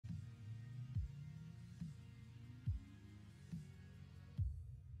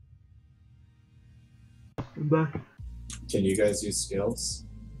Back. Can you guys use skills?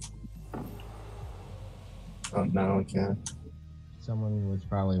 No, I can't. Someone was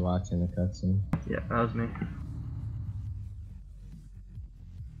probably watching the cutscene. Yeah, that was me.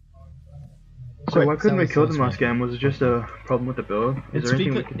 So why couldn't we kill them last game? Was it just a problem with the build? Is there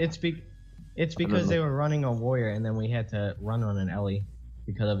anything we could... It's because they were running a warrior and then we had to run on an Ellie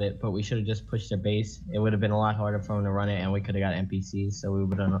because of it, but we should have just pushed their base. It would have been a lot harder for them to run it and we could have got NPCs, so we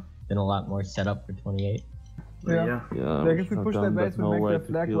would have been a lot more set up for 28. Yeah. Like if we push their base, we make their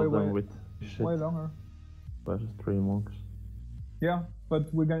flag way longer. Versus 3 monks. Yeah,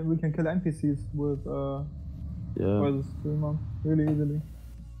 but we can kill NPCs with versus 3 monks really easily.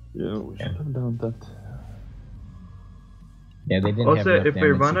 Yeah, we should have done that. Yeah, they didn't also, have if we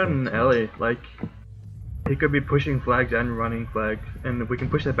run on an alley, like, he could be pushing flags and running flags, and we can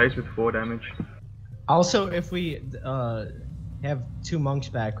push their base with 4 damage. Also, if we have 2 monks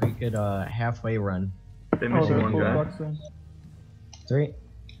back, we could halfway run. They're missing one guy. 3.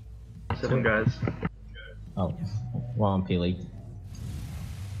 7 guys. Oh, well, I'm P-League.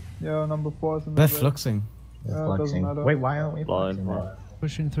 Yeah, number 4 is in the They're fluxing. Fluxing. Wait, why aren't we fluxing that?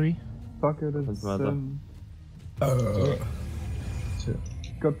 Pushing 3. Fuck it, it's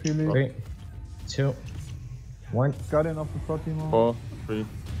got P-League. 3, 2, 1. Guardian of the plot team. 4, 3,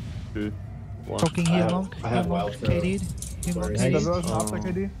 2, 1. Talking here, monk. I have wild KD. Diversion after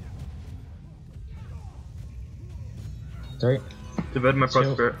KD. 3, Divert my 2,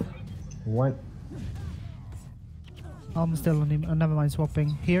 Prosper. 1. I'm still on him. Never mind, swapping.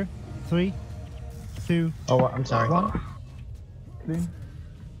 Here. 3, 2. Oh, I'm sorry. 1. Clean.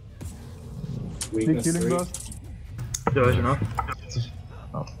 Weakness Killing 3. burst. Diversion off.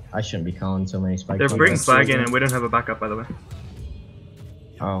 Oh, I shouldn't be calling so many spikes. They're bringing flag in and we don't have a backup, by the way.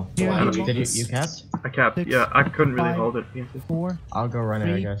 Oh, Yeah, did you cast? I capped. 6, Yeah, I couldn't really 5, hold it against it. 4. I'll go run it,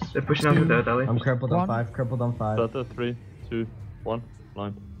 I 3, guess. They're pushing out with their alley. I'm crippled on 1. 5, crippled on 5. Starter 3, 2, 1,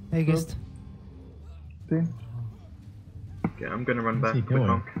 line. Biggest. Clean. Okay, I'm gonna run What's back he with doing?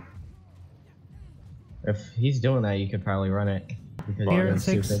 Honk. If he's doing that, you could probably run it. Because Here. you're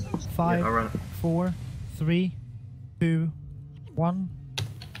 6, stupid. 5, Yeah, I'll run it. 4, 3, 2, 1.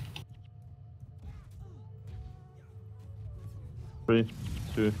 3,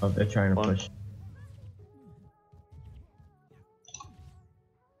 2, Oh, they're trying to 1. push.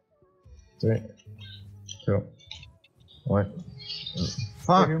 3, 2, 1.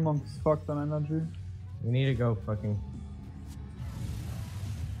 Fuck! Fucking monks fucked on energy. We need to go fucking.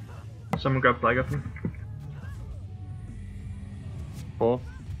 Someone grab flag off me. 4,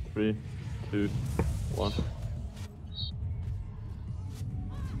 3, 2, 1.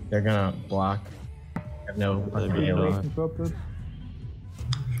 They're gonna block. Have no fucking Maybe AoE. not. Drop it.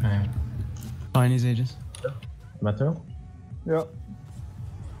 Alright. Chinese ages. Am I through? Yeah.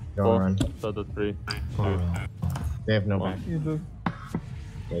 Go 4, run. starter 3, 2, They have no One. back. Aegis.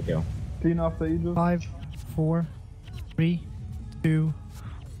 They do. Clean after Aegis. 5, 4, 3, 2,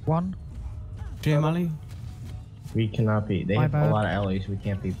 1. Jamali. We cannot be. They My have bad. a lot of allies. We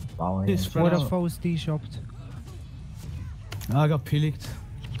can't be following Yes, them. Spread What out. a foes D-shopped. I got pillaged.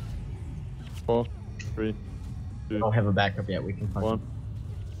 4, 3, We 2, don't have a backup yet. We can fucking. 1.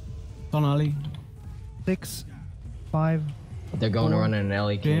 Don Ali. 6, 5, They're going to run in an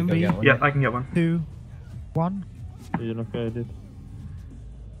alley. Can you go Jamie? get one? Yeah, I can get one. 2, 1. You're not guided.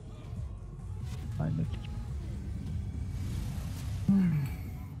 Find it.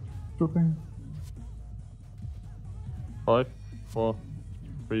 Dropping. 5, 4,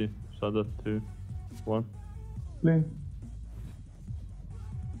 3, starter 2, 1. Clean.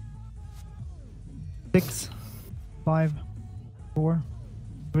 6, 5, 4,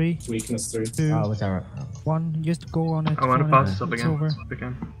 3, Weakness 3. 2, Oh, what's that? Right? 1. Just go on it. I wanna run pass it. this up It's again. over. If we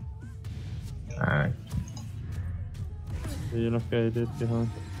can. Alright. You're not guided behind.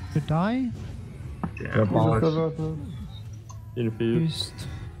 To die? Yeah, Good ball. Aegis diverted. Infused, Used.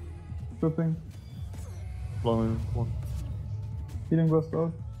 Dropping. flying 1. Healing burst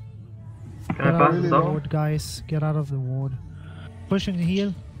out. Can Get I out pass of this the up? ward, guys. Get out of the ward. Pushing the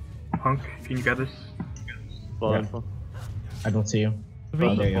heal. Honk, can you get this? Flying Yeah. 1. I don't see you. 3,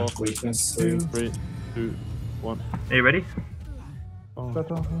 Oh, there you go. Weakness 3. 3, 2, 1. Are you ready? Oh,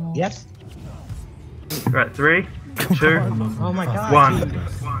 Better. Yes. Right, 3, 2, Oh my god. 1.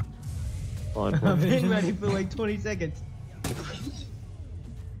 flying I've 1. been ready for like 20 seconds.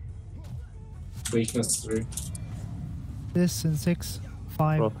 Weakness 3. this in 6,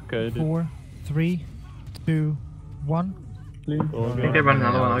 5, Rough guided. 4, 3, 2, 1. Clean. Oh, I think they run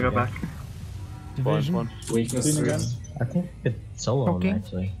another one, I'll go back. Flying Division. 1. Weakness Clean 3. again. I think it's solo him Okay.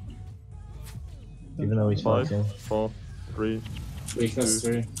 actually. Even though he's 5, flexing. 4, 3, Weakness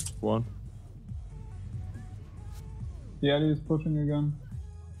 3. 1. The alley is pushing again.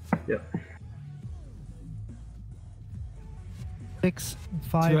 Yep. 6, Two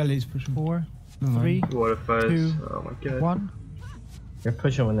 5, LEs pushing. 4, No, man. 3, Water fires. 2, Oh my god. 1. They're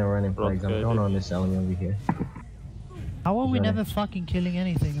pushing when they're running flags. I'm Okay. going on this alley over here. How are we Running. never fucking killing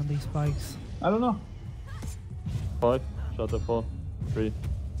anything on these spikes? I don't know. 5, shatter 4, 3,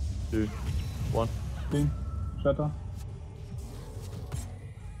 2, 1. Clean. Shatter.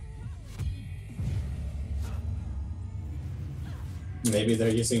 Maybe they're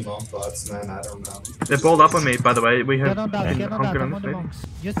using Nomad, man. I don't know. They balled up on me, by the way. We have Get on that, get on that, Hunker I'm on the this monks.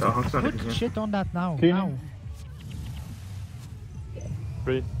 Just Oh, Hunk's on it, put yeah. shit on that now, Clean. now.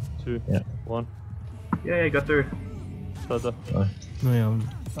 3, 2, Yeah. 1. Yeah, got through. Shatter. No, you haven't.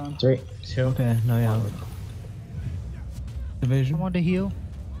 Fine. 3, 2. Okay, no, you haven't. Division. I'm on the heel.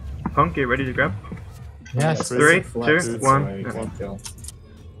 Hunk, you ready to grab? Yes. 3, Flex, 2, that's 1. why you can't kill.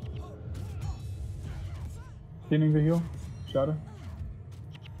 Cleaning the heel. Shatter.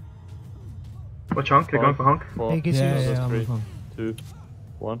 Watch Hunk, they're going for Hunk. 4, Take his Yeah, heels. yeah, I'm 3, fine. 2,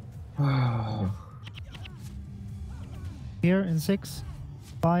 1. Here in 6,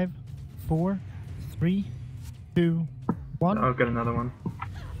 5, 4, 3, 2, 1. I've got another one.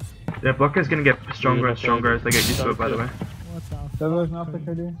 Yeah, Blocker's gonna get stronger and stronger as they get used to it, by the way. What the fuck? Diversion after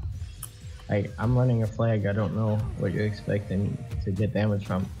KD. I'm running a flag. I don't know what you're expecting to get damage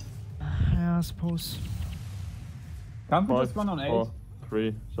from. Yeah, I suppose. Can't we 5, just run on 8? 4,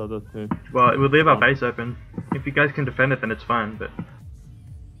 3, shatter 2. Well, it will leave our base open. If you guys can defend it, then it's fine, but...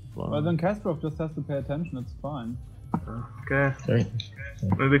 Well, then Kasparov just has to pay attention, it's fine. Okay. 3.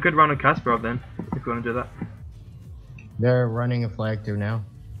 Well, we could run a Kasparov then, if you want to do that. They're running a flag through now.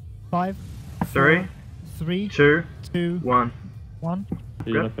 5, 3, 3, 2, 2, 1. 1.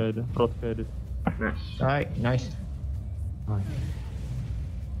 Relocated. Rotated. Nice. Alright, nice.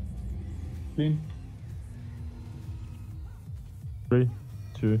 Clean. 3,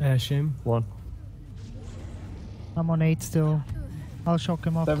 2, Shame. 1. I'm on 8 still. I'll shock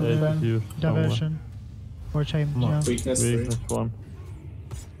him off Seven, with ten. You. diversion. Or shame, yeah. Weakness 3. Weakness 1.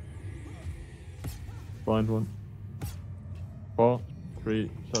 Blind 1. 4,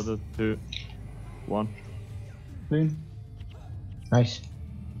 3, shatter 2, 1. Clean. Nice.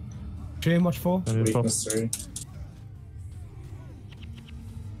 Shame, watch 4. And info. Weakness 3.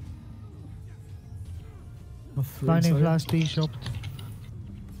 Lightning flash D shopped.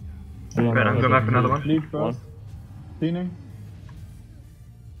 Right, I'm going back for another one. Lead first. 1. Cleaning.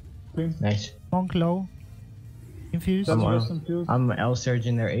 Clean. Nice. Monk low. Infused. Come on. Just infused. I'm L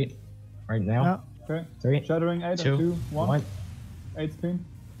surging their 8 right now. Yeah. Okay. 3, Shattering 8 2, and 2. 1. 1. 8's clean.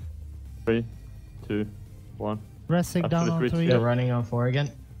 3, 2, 1. Resting down on Actually, 3. They're running on 4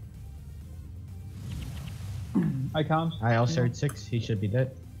 again. I can't. I L surge 6. He should be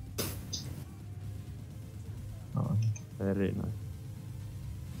dead. Oh. Very nice.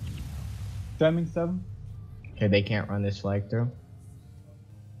 Jamming 7. Okay, they can't run this flag through.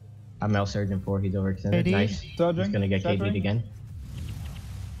 I'm L surging 4. He's overextended. KD. Nice. Surging. He's gonna get KD'd Shattering. again.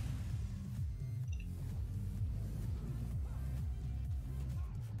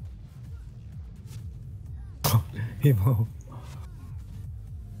 Evo.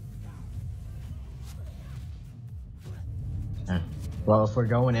 Well, if we're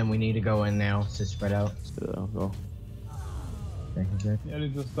going in, we need to go in now to spread out. Yeah, I'll go. Okay, good. Yeah, they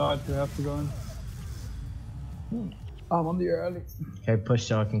just died. You have to go in. I'm on the early. Okay, push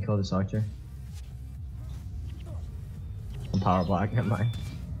so I can kill this archer. I'm power block, never mind.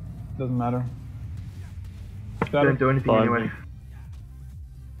 Doesn't matter. Didn't do anything Fine. anyway.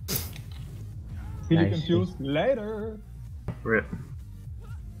 Feeling Nice. confused. Later. Rip.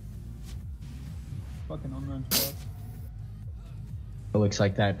 Fucking on-range shot. It looks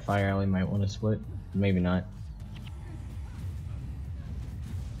like that fire alley might want to split. Maybe not.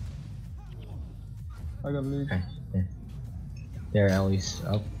 I got lead. Okay. Yeah. Their alley's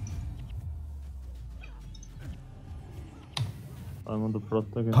up. I'm on the front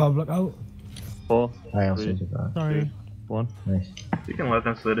again. Power block out. 4, I also 3, did that. Sorry. 1. Nice. You can let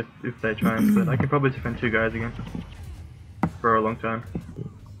them split if they try and split. I can probably defend 2 guys again. For a long time.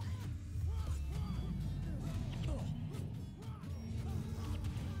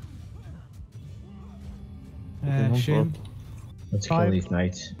 Shame. Let's kill 5, these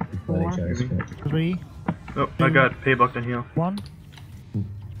knights before they 4, try to split. 3, Oh, I got P blocked on heal. 1.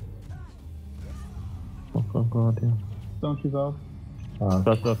 Oh god, yeah. Don't give up.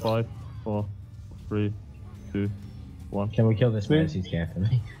 Shatter 5, 4, 3, 2, 1. Can we kill this man Please. as he's camping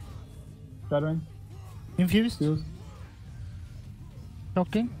me? Shattering. Infused. Fuse.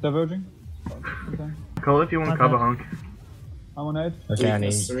 Shocking. Diverging. Okay. Call if you want My cover bad. Hunk. I'm on 8. Okay, I need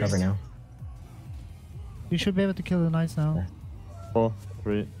Weakness 3. cover now. You should be able to kill the knights now. 4,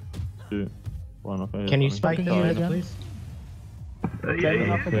 3, 2, 1. Okay. Can you fine. spike the Fucking guys, again. please?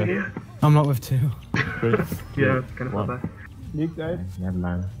 Yeah. I'm not with 2. 3, Yeah, kind of felt One. bad. Leaked 8. Never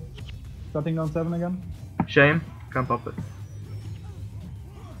mind. Shutting down 7 again. Shame, can't pop it.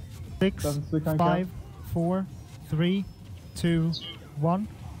 6, Doesn't stick, I 5, 4, 3, 2, 1.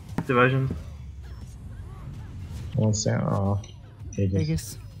 Diversion. One second. Oh. Jesus.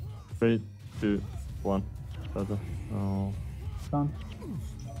 Vegas. 3, 2, 1. Shadow. Oh. Can't.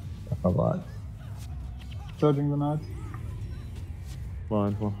 A lot. Surging the knights.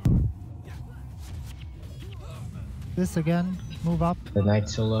 Blind one. This again. Move up. The knight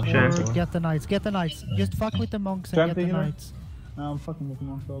solo. Sure. Or get the knights. Get the knights. Just fuck with the monks and Jump get the healer. knights. No, I'm fucking with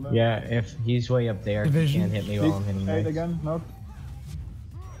him on all that. Yeah, if he's way up there, he Division. can't hit me while I'm hitting 8 knights. again. Knocked.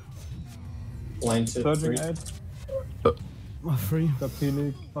 Line 2, Surging 3. 8. Oh, 3. Got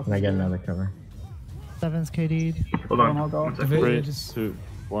P-League. And I get another cover. 7's KD'd. Hold Don't on. hog out. One sec. Division. 3, Just 2,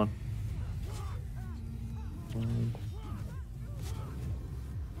 1. And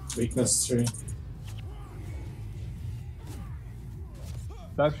Weakness 3.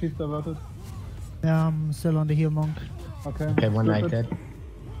 Dive sheets diverted. Yeah, I'm still on the heal monk. Okay. Okay, one knight Stupid. dead.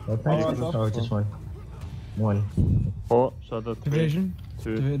 Both Oh, knights? that's Oh, up. just one. One. 4, Shadow 3, division.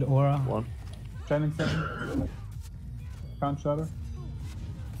 2, Divid aura. 1. Shining 7. Can't shatter.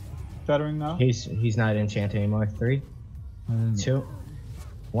 Shattering now. He's not enchanted anymore. 3, 2,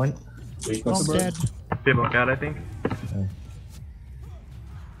 1. Weakness Monk 3. dead. People out, I think.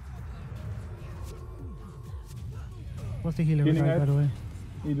 What's the healer Healing guy, by out. the way?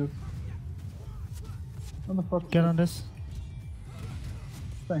 Aegis. What the fuck? Get on this.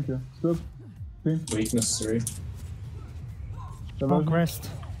 Thank you. Scoop. Clean. Weakness 3. Monk Diversion. rest.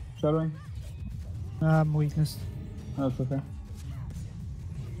 Shattering. Weakness. No, it's okay.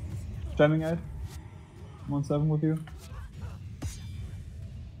 Jamming 8. 1-7 with you.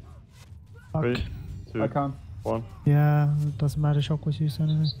 Fuck. 3, 2, I can't. 1. Yeah, it doesn't matter. Shock was used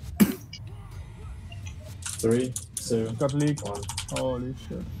anyway. 3, 2, Got leak. 1. Holy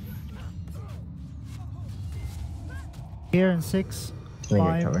shit. Here in 6, Let me get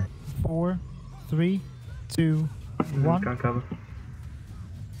 5, cover. 4, 3, 2, 1. Can't cover.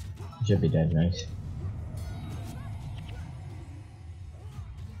 Should be dead, nice.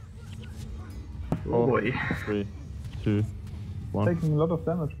 Oh boy. 3, 2, 1. Taking a lot of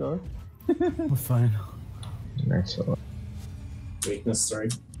damage, guys. We're fine. Nice solo. Weakness 3.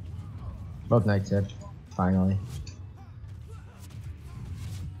 Both knights dead. Finally.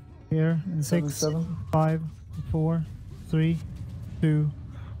 Here in 6, 7. 5, 4, 3, 2.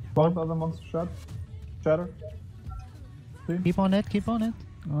 Both other monsters shot. Shatter. Keep on it, keep on it.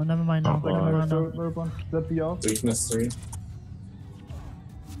 Oh, never mind now. Oh, Never mind now. Very one. ZP off. Weakness 3.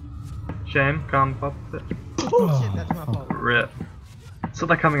 Shame, can't pop it. Oh, that's my fault. Rip. Saw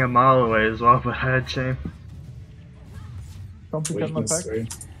that coming a mile away as well, but I had shame. Complicate my Weakness pack.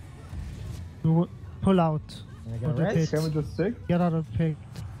 You pull out. Can I of get the a pit. res? Can we just stick? Get out of the pit.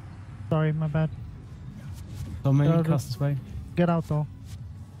 Sorry, my bad. So many Yeah, cast this way. Get out though.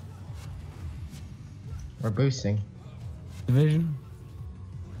 We're boosting. Division.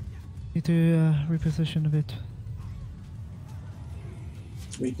 Need to reposition a bit.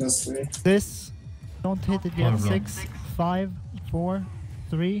 Weakness 3. This. Don't hit it yet. Oh, no. 6, 5, 4,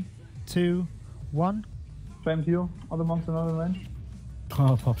 3, 2, 1. Shamed heal. Other monsters not in range.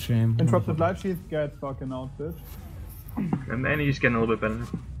 Oh, pop shame. Interrupted light sheath. Get fucking out, bitch. And then he's getting a little bit better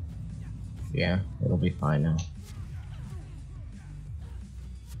now. Yeah, it'll be fine now.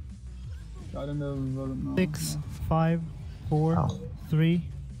 Got in the no, 6, 5, 4, Oh. 3,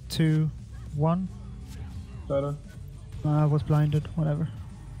 2, 1. Shatter. I was blinded. Whatever.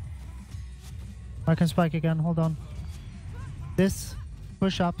 I can spike again. Hold on. This.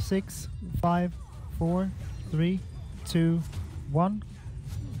 Push up. 6, 5, 4, 3, 2, 1.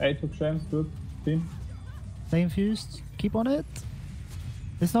 8 took shames. Good. Clean. Stay infused. Keep on it.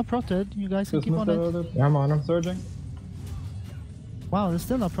 It's not protted. You guys can Just keep on it. diverted. Yeah, I'm on him. Surging. Wow, it's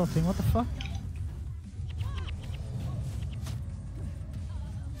still not protting. What the fuck?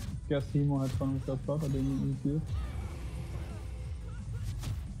 Guess Hemo had fun with that spot. I didn't even see it.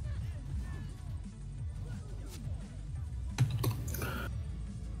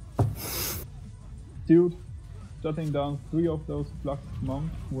 Dude, shutting down 3 of those Flux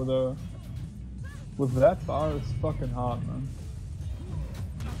monks with that bar is fucking hard, man.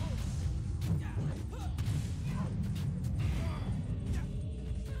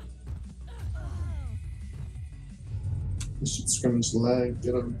 This should scrimmage lag,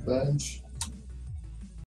 get on the bench.